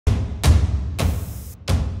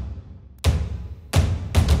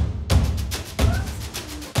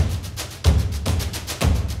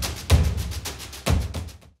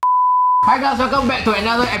Hi guys, welcome back to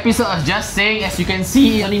another episode of Just Saying. As you can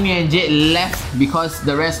see, only me and Jade left because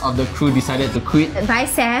the rest of the crew decided to quit. Bye,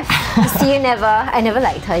 Seth. See you never. I never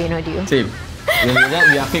liked her, you know, do you? Same.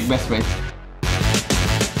 We are fake best friends.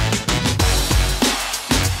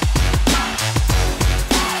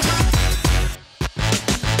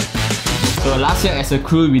 So last year as a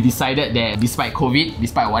crew, we decided that despite COVID,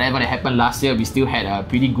 despite whatever that happened last year, we still had a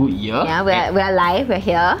pretty good year. Yeah, we're alive, we're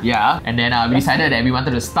here. Yeah, and then we decided that we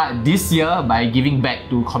wanted to start this year by giving back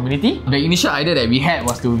to community. The initial idea that we had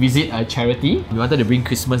was to visit a charity. We wanted to bring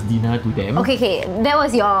Christmas dinner to them. Okay, that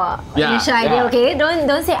was your initial idea, okay?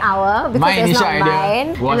 Don't say our, because my it's initial not idea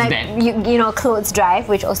mine. was like, that. You know, clothes drive,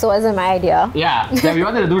 which also wasn't my idea. Yeah, then we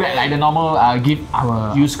wanted to do that like the normal, give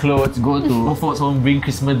our used clothes, go to old folks home, bring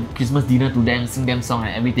Christmas dinner to them, sing them song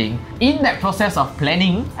and everything. In that process of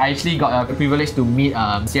planning, I actually got a privilege to meet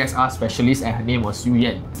CSR specialist, and her name was Yu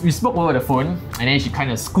Yan. We spoke over the phone, and then she kind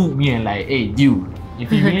of scooped me and like, hey, dude,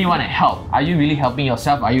 if you really want to help, are you really helping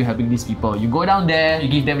yourself? Are you helping these people? You go down there, you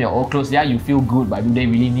give them your old clothes, yeah, you feel good, but do they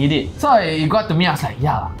really need it? So it got to me, I was like,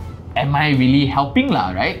 yeah, am I really helping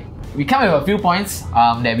lah, right? We come with a few points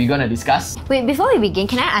that we're gonna discuss. Wait, before we begin,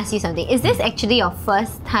 can I ask you something? Is this actually your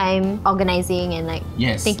first time organising and like...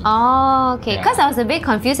 Yes. Oh, okay. Yeah. Because I was a bit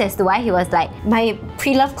confused as to why he was like, my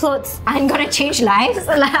pre-loved clothes aren't gonna change lives.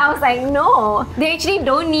 Like, I was like, no, they actually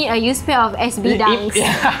don't need a used pair of SB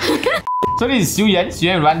dunks. So this is Yu Yan. Yu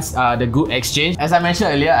Yan runs the Good Exchange. As I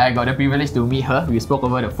mentioned earlier, I got the privilege to meet her. We spoke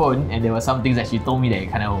over the phone, and there were some things that she told me that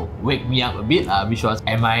kind of wake me up a bit, which was,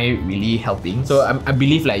 am I really helping? So I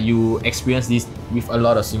believe like you experience this with a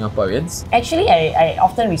lot of Singaporeans. Actually, I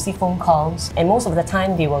often receive phone calls, and most of the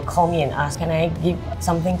time they will call me and ask, can I give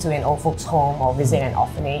something to an old folks home or visit an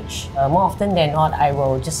orphanage? More often than not, I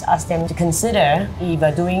will just ask them to consider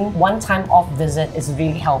if doing one-time off visit is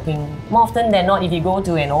really helping. More often than not, if you go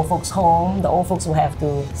to an old folks home, the old folks will have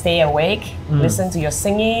to stay awake, listen to your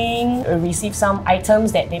singing, receive some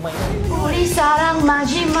items that they might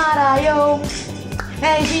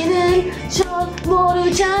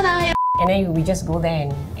and then we just go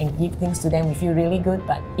there and give things to them. We feel really good,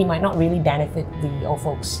 but it might not really benefit the old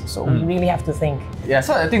folks. So we really have to think. Yeah,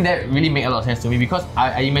 so I think that really made a lot of sense to me, because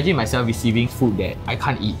I imagine myself receiving food that I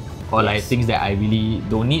can't eat, or like things that I really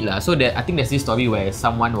don't need lah. So I think there's this story where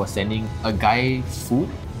someone was sending a guy food,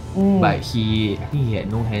 but I think he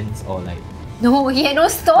had no hands, or like... No, he had no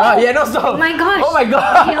stove. He had no stove. Oh my gosh. Oh my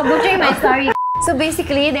god. You're butchering my story. So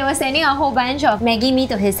basically, they were sending a whole bunch of Maggi mee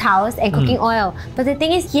to his house and cooking oil. But the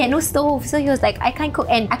thing is, he had no stove. So he was like, I can't cook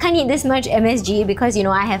and I can't eat this much MSG because, you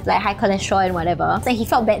know, I have like high cholesterol and whatever. So he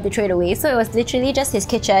felt bad to throw it away. So it was literally just his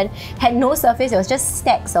kitchen, had no surface. It was just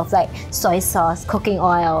stacks of like soy sauce, cooking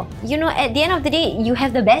oil. You know, at the end of the day, you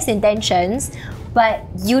have the best intentions, but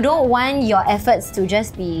you don't want your efforts to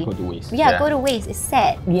just be... Go to waste. Yeah, go to waste. It's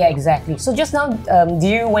sad. Yeah, exactly. So just now,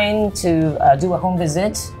 Dear went to do a home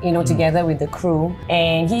visit, you know, together with the crew.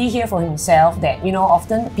 And he heard for himself that, you know,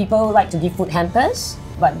 often people like to give food hampers,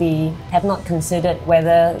 but they have not considered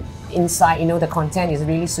whether inside, you know, the content is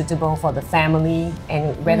really suitable for the family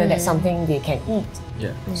and whether that's something they can eat.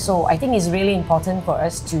 Yeah. So I think it's really important for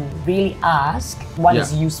us to really ask what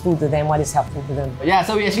is useful to them, what is helpful to them. Yeah,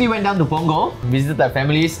 so we actually went down to Punggol, visited the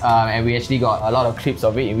families, and we actually got a lot of clips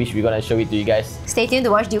of it in which we're gonna show it to you guys. Stay tuned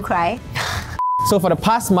to watch Do You Cry. So for the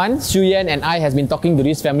past month, Yu Yan and I has been talking to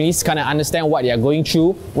these families, kind of understand what they are going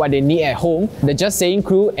through, what they need at home. The Just Saying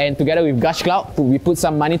crew, and together with Gush Cloud, we put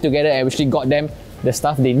some money together and actually got them the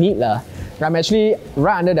stuff they need lah. I'm actually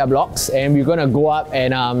right under their blocks, and we're gonna go up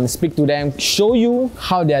and speak to them, show you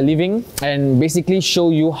how they're living, and basically show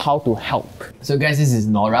you how to help. So guys, this is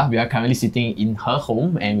Nora. We are currently sitting in her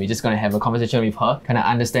home, and we're just gonna have a conversation with her, kind of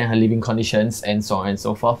understand her living conditions and so on and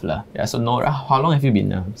so forth lah. Yeah, so Nora, how long have you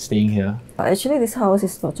been staying here? Actually, this house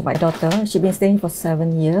is for my daughter. She's been staying for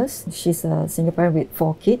 7 years. She's a Singaporean with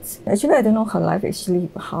 4 kids. Actually, I don't know her life, actually,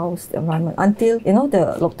 how's the environment. Until, you know,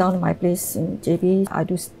 the lockdown in my place in JB, I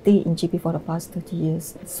do stay in JB for the past 30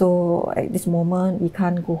 years. So at this moment, we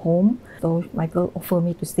can't go home. So my girl offered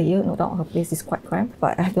me to stay here. No doubt her place is quite cramped,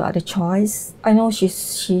 but I have no other choice. I know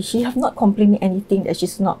she have not complained me anything that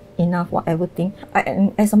she's not enough, whatever thing.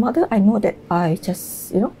 And as a mother, I know that I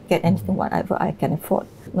just, you know, get anything, whatever I can afford.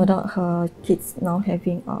 No doubt her kids now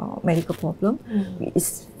having a medical problem.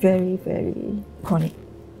 It's very, very chronic,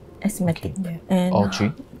 asthmatic. And all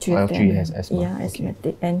three? All three has asthma. Yeah,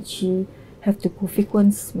 asthmatic. And she have to go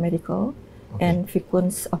frequent medical and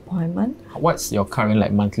frequent appointment. What's your current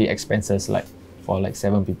like monthly expenses like for like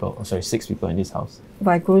 6 people in this house?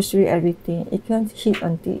 By grocery, everything, it can hit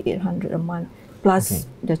until 800 a month. plus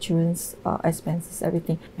the children's expenses,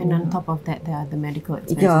 everything. And on top of that, there are the medical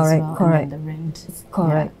expenses Yeah, right, as well, correct. and then the rent.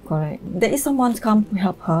 Correct, correct. There is someone come to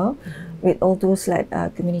help her with all those like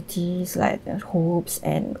communities, like hopes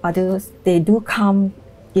and others. They do come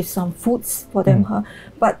give some foods for them.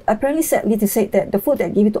 But apparently, sadly, they say that the food they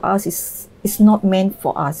give it to us is not meant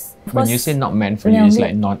for us. When you say not meant for you, it's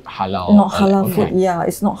like not halal. Not halal like, food. Yeah,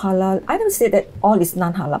 it's not halal. I don't say that all is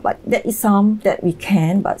non-halal, but there is some that we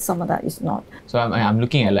can, but some of that is not. So I'm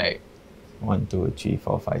looking at like 1, 2, 3,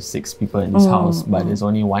 4, 5, 6 people in this house, but there's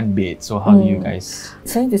only one bed. So how do you guys?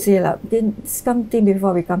 Trying to say like, then something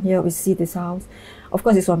before we come here, we see this house. Of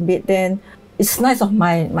course, it's one bed. Then it's nice of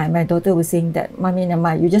my daughter was saying that, Mommy,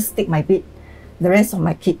 you just take my bed. The rest of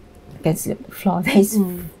my kid can sleep on the floor.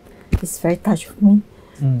 It's very touched with me.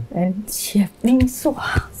 And she has been so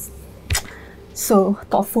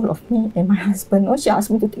thoughtful of me and my husband. She asked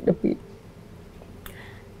me to take the bed.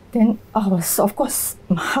 Then I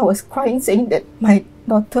was crying, saying that my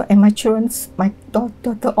daughter and my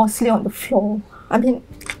daughter all sleep on the floor. I mean,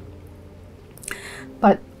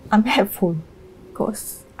 but I'm helpful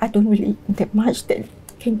because I don't really eat that much that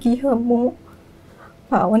can give her more.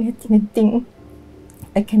 But I want to think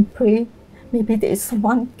I can pray. Maybe there is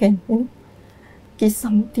someone can give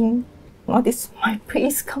something. All this my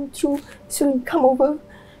prayers come true. So you come over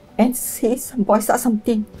and say voice out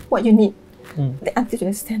something. What you need? The auntie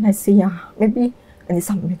understand. I say maybe I need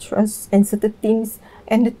some mattress and certain things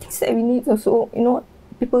and the things that we need also.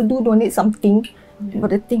 People do donate something, but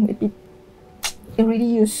the thing maybe it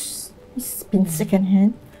really it's been second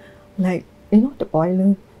hand. Like the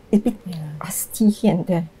boiler, it's bit rusty here and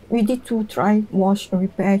there. We need to try wash and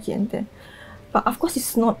repair here and there. But of course,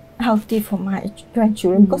 it's not healthy for my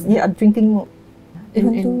grandchildren because they are drinking milk.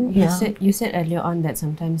 And you said earlier on that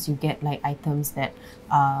sometimes you get like items that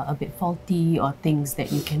are a bit faulty or things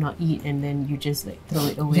that you cannot eat, and then you just like throw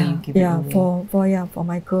it away. You give it away. For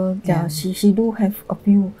my girl, she do have a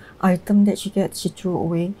few items that she threw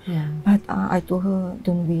away. But I told her,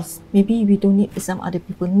 don't waste. Maybe we don't need it, some other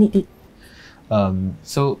people need it.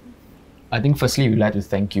 So I think firstly we'd like to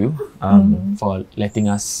thank you for letting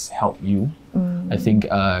us help you. I think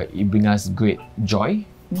it brings us great joy.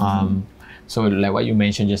 So like what you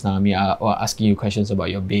mentioned just now, asking you questions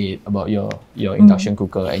about your bed, about your induction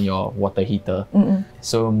cooker and your water heater.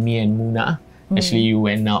 So me and Muna, actually you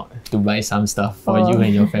went out to buy some stuff for you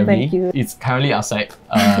and your family. Thank you. It's currently outside.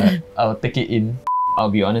 I'll take it in.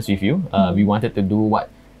 I'll be honest with you. We wanted to do what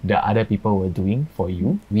the other people were doing for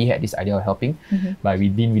you. We had this idea of helping, but we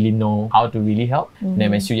didn't really know how to really help.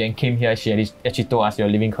 Then when Shu Yan came here, she actually told us your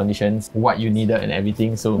living conditions, what you needed and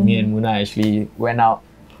everything. So me and Muna actually went out,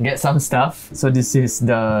 get some stuff. So this is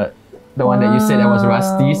the one that you said that was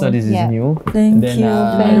rusty. So this is new. Thank you.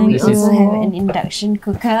 And we also have an induction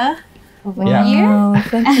cooker over here. Wow,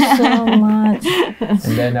 thank you so much.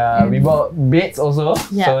 And then we bought beds also.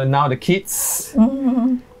 So now the kids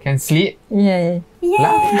can sleep. Yay.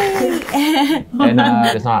 And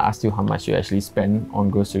just now I asked you how much you actually spend on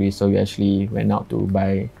groceries. So we actually went out to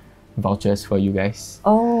buy vouchers for you guys.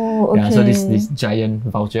 Oh, okay. Yeah, so this giant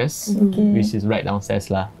vouchers, which is right downstairs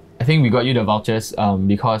lah. I think we got you the vouchers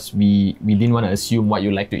because we didn't want to assume what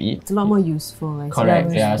you like to eat. It's a lot more useful.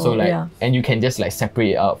 Correct. Yeah. So and you can just like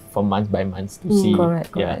separate it out from month by month to see.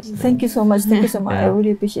 Correct. Thank you so much. Thank you so much. I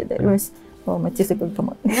really appreciate that. My tears are going to come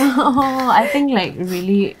out. I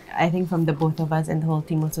think from the both of us and the whole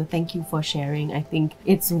team also, thank you for sharing. I think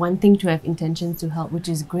it's one thing to have intentions to help, which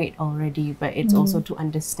is great already, but it's also to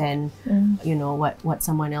understand, what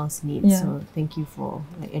someone else needs. So thank you for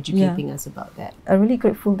educating us about that. I'm really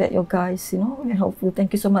grateful that you guys, very helpful.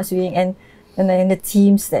 Thank you so much, Ying, and the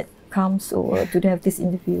teams that comes over to have these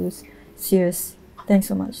interviews. Cheers. Thanks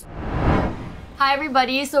so much. Hi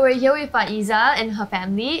everybody, so we're here with Faiza and her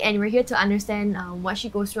family, and we're here to understand what she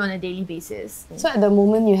goes through on a daily basis. So at the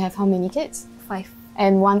moment you have how many kids? 5.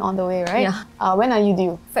 And 1 on the way, right? Yeah. When are you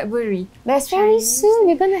due? February. That's very soon.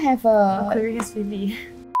 You're gonna have a Aquarius baby.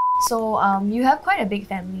 So you have quite a big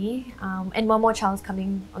family, and one more child's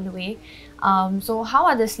coming on the way. So how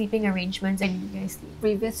are the sleeping arrangements and you guys sleep?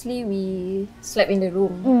 Previously, we slept in the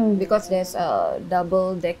room because there's a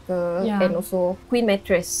double decker and also queen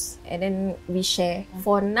mattress, and then we share.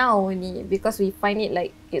 For now, because we find it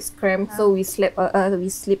like it's cramped, so we sleep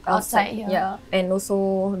outside. And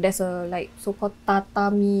also there's a so-called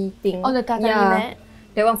tatami thing. Oh, the tatami mat.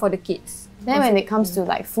 That one for the kids. Then when it comes to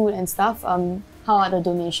like food and stuff, how are the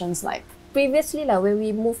donations like? Previously, when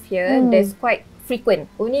we moved here, there's quite frequent.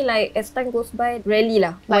 Only like as time goes by, rarely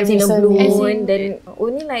lah. Like Once in a blue recently. moon, then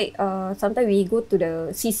only like sometimes we go to the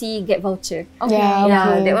CC get voucher. Yeah,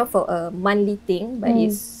 okay. That one for a monthly thing, but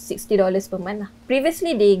it's $60 per month lah.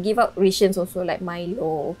 Previously, they give out rations also like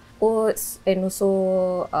Milo, oats, and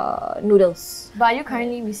also noodles. But are you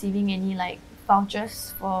currently receiving any like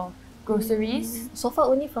vouchers for groceries? So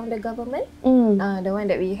far, only from the government. The one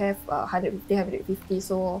that we have 150.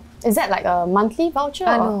 So Is that like a monthly voucher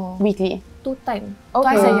or no. weekly? 2 times. Okay.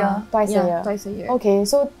 Twice a year. Twice a year. Twice a year. Okay,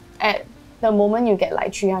 so at the moment you get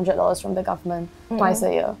like $300 from the government twice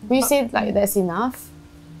a year. Will you say like that's enough?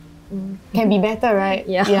 Can be better, right?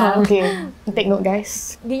 Yeah. Yeah, okay. Take note,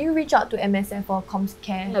 guys. Did you reach out to MSF or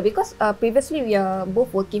ComCare? No, because previously we are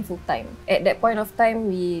both working full time. At that point of time,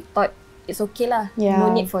 we thought it's okay lah. Yeah.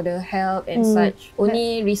 No need for the help and such.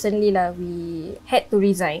 Only recently lah, we had to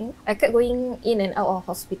resign. I kept going in and out of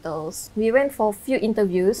hospitals. We went for few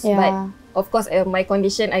interviews, Yeah. but of course, my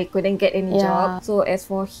condition, I couldn't get any Yeah. job. So as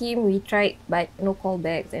for him, we tried, but no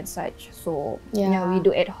callbacks and such. So Yeah. we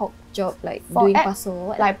do ad hoc job like For doing ad-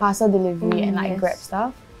 parcel. Like parcel delivery and like yes. Grab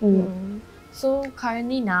stuff. So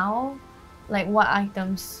currently now, like what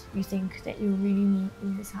items you think that you really need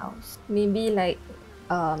in this house? Maybe like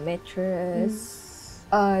mattress,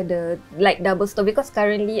 the like double stove, because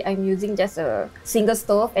currently I'm using just a single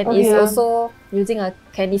stove and it's Okay. also using a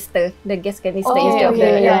canister, the gas canister Oh, instead of the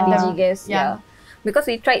okay, yeah. LPG gas. Yeah. Because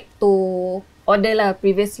we tried to order lah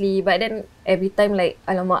previously, but then every time like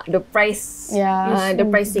alamak, the price, Yeah. the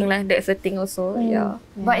pricing lah, that's a thing also. Yeah.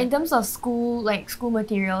 But in terms of school, like school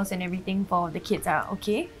materials and everything for the kids are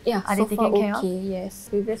okay? Yeah, Are so they far taken care of? okay, yes.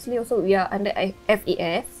 Previously also we are under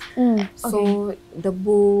FES. Mm. So the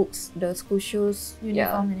books, the school shoes,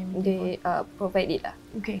 Uniform and everything. they provide it lah.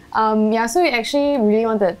 Okay. Yeah, so we actually really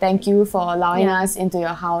want to thank you for allowing us into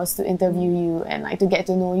your house to interview you and like to get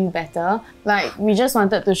to know you better. Like we just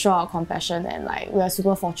wanted to show our compassion and like we are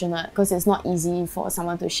super fortunate because it's not easy for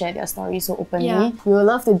someone to share their story so openly. Yeah. We would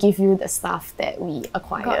love to give you the stuff that we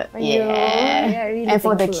acquired. for you. Yeah, really And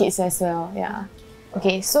for the thankful. kids as well. Yeah.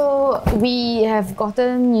 Okay, so we have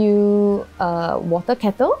gotten you a water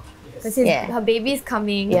kettle. Because Yeah. her baby's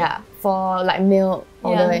coming. Yeah, for like milk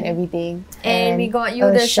powder Yeah. and everything. And we got you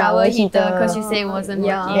a the shower heater because you say it wasn't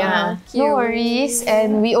Yeah. working. Yeah, Cute. no worries.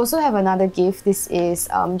 And we also have another gift. This is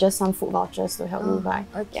just some food vouchers to help you buy.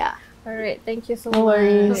 Okay. Yeah. Alright, thank you so No much.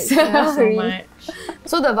 worries. Thank you so much.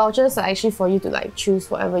 So the vouchers are actually for you to like choose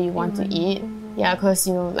whatever you want to eat. Yeah, because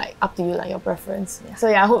you know, like up to you, like your preference. So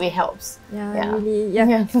yeah, I hope it helps. Yeah, Yeah. really,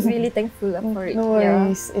 Yeah. really thankful for it. No Yeah.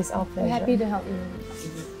 worries. It's our pleasure. Happy to help you.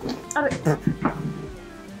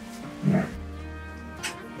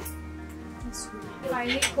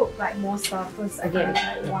 Finally cook like more stuff because again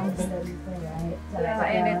like one dinner right? Yeah,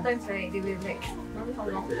 and at times like they will like, mommy how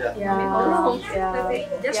long? Yeah. Mommy how long? Yeah. They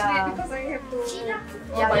say, just Yeah. wait because I have to.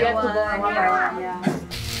 Yeah, I you have to go one by one.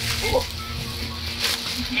 Yeah.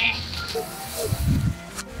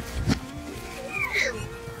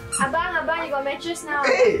 Abang, you got mattress now.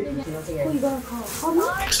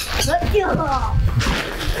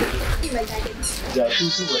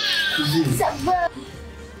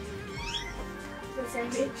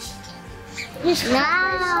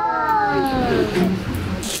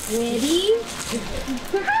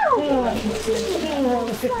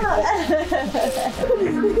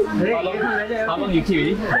 How long you keep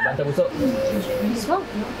ini? Bantal busuk.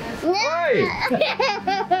 Oi!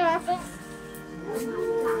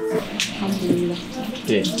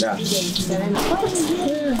 Okay, dah.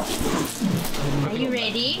 Are you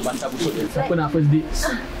ready? Bantal busuk je. Siapa nak first date?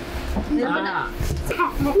 Ah.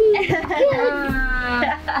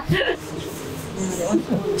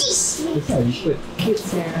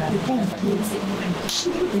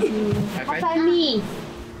 Me.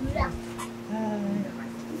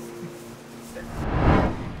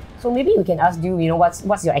 So maybe we can ask you, what's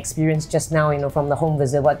your experience just now, from the home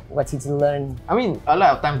visit? What did you learn? I mean, a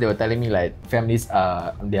lot of times they were telling me like families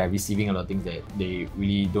they are receiving a lot of things that they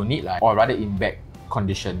really don't need, like, or rather in bad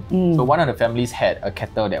condition. So one of the families had a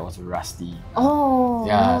kettle that was rusty. Oh.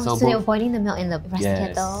 Yeah, so so they were both- boiling the milk in the rusty Yes,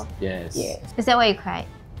 kettle. yes. Is that why you cried?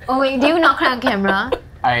 Oh wait, do you not cry on camera?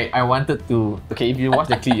 I wanted to. Okay, if you watch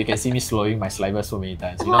the clip, you can see me swallowing my saliva so many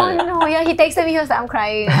times. You know, Oh no, yeah, he texted me, he was like, I'm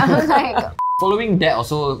crying. I was like, Following that,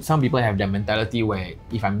 also, some people have that mentality where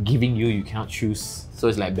if I'm giving you, you cannot choose. So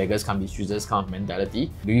it's like beggars can't be choosers kind of mentality.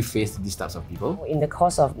 Do you face these types of people? In the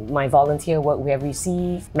course of my volunteer work, we have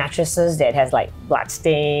received mattresses that has like blood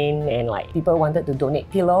stain, and like people wanted to donate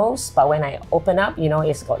pillows, but when I open up, you know,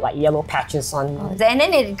 it's got like yellow patches on. And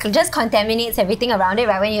then it just contaminates everything around it,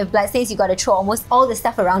 right? When you have blood stains, you got to throw almost all the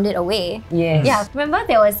stuff around it away. Yes. Yeah, remember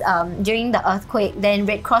there was, during the earthquake, then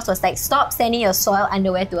Red Cross was like, stop sending your soiled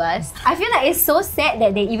underwear to us. I feel like it's so sad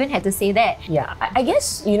that they even had to say that. Yeah, I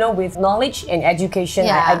guess, you know, with knowledge and education,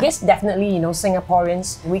 I guess definitely, you know,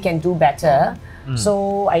 Singaporeans, we can do better.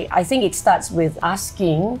 So I think it starts with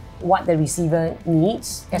asking what the receiver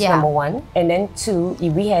needs, that's number one. And then two,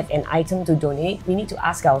 if we have an item to donate, we need to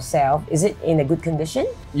ask ourselves, is it in a good condition?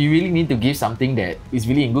 You really need to give something that is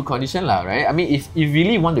really in good condition, right? I mean, if you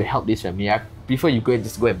really want to help this family, before you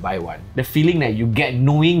just go and buy one, the feeling that you get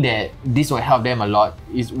knowing that this will help them a lot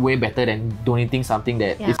is way better than donating something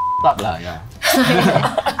that is up lah.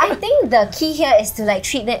 I think the key here is to like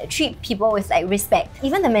treat people with like respect.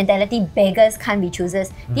 Even the mentality beggars can't be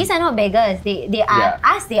choosers. These are not beggars. They are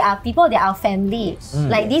us. They are people. They are our family.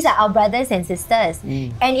 Like these are our brothers and sisters.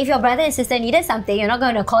 And if your brother and sister needed something, you're not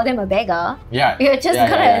going to call them a beggar. You're just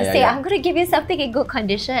gonna say, I'm gonna give you something in good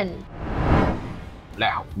condition.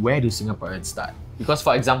 Like, where do Singaporeans start? Because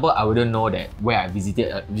for example, I wouldn't know that where I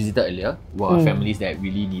visited earlier were families that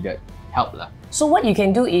really needed help lah. So what you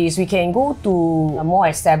can do is we can go to a more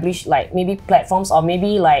established, like maybe platforms, or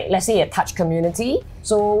maybe like, let's say, a touch community.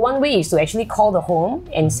 So one way is to actually call the home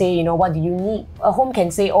and say, you know, what do you need? A home can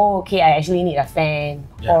say, oh, okay, I actually need a fan,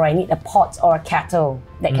 or I need a pot or a kettle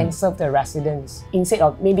that can serve the residents. Instead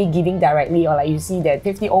of maybe giving directly, or like you see that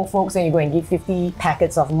 50 old folks and you go and give 50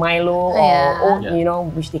 packets of Milo or oat, you know,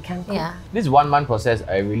 which they can't cook. This 1 month process,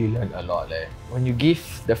 I really learned a lot. When you give,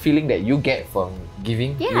 the feeling that you get from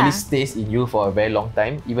giving really stays in you for a very long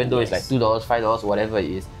time, even though it's like $2, $5, whatever it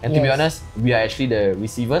is. And to be honest, we are actually the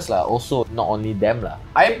receivers lah, also not only them lah.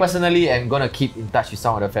 I personally am gonna keep in touch with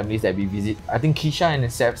some of the families that we visit. I think Keisha and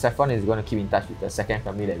Saffron is gonna keep in touch with the second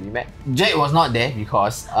family that we met. Jade was not there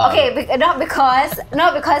because not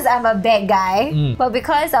because I'm a bad guy, but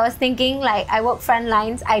because I was thinking like I work front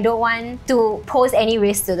lines, I don't want to pose any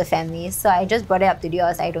risk to the families, so I just brought it up to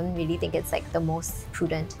Dios. I don't really think it's like the most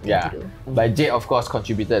prudent thing to do. But Jade of course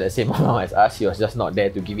contributed the same amount as us. She was just not there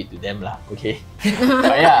to give it to them lah. Okay.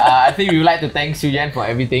 But yeah, I think we would like to thank Sue Yan for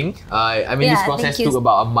everything. I mean, this process took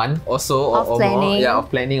about a month or so or more. Yeah, of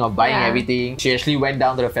planning, of buying everything. She actually went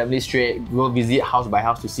down to the family straight, go visit house by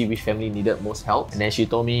house to see which family needed most help. And then she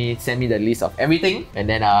told me, send me the list of everything. And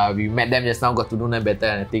then we met them just now, got to know them better,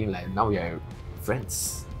 and I think like now we are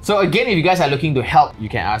friends. So again, if you guys are looking to help, you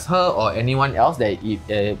can ask her or anyone else that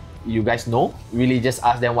you guys know. Really just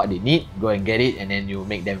ask them what they need, go and get it, and then you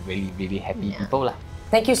make them really, really happy people lah.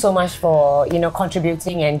 Thank you so much for, you know,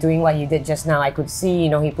 contributing and doing what you did just now. I could see, you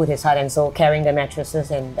know, he put his heart and soul carrying the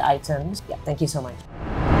mattresses and the items. Yeah, thank you so much.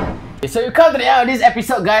 So you come to the end of this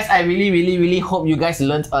episode, guys. I really hope you guys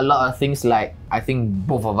learned a lot of things, like I think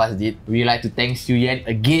both of us did. We'd like to thank Sue Yan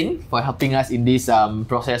again for helping us in this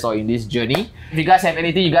process or in this journey. If you guys have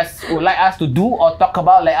anything you guys would like us to do or talk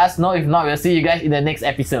about, let us know. If not, we'll see you guys in the next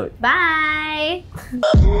episode. Bye!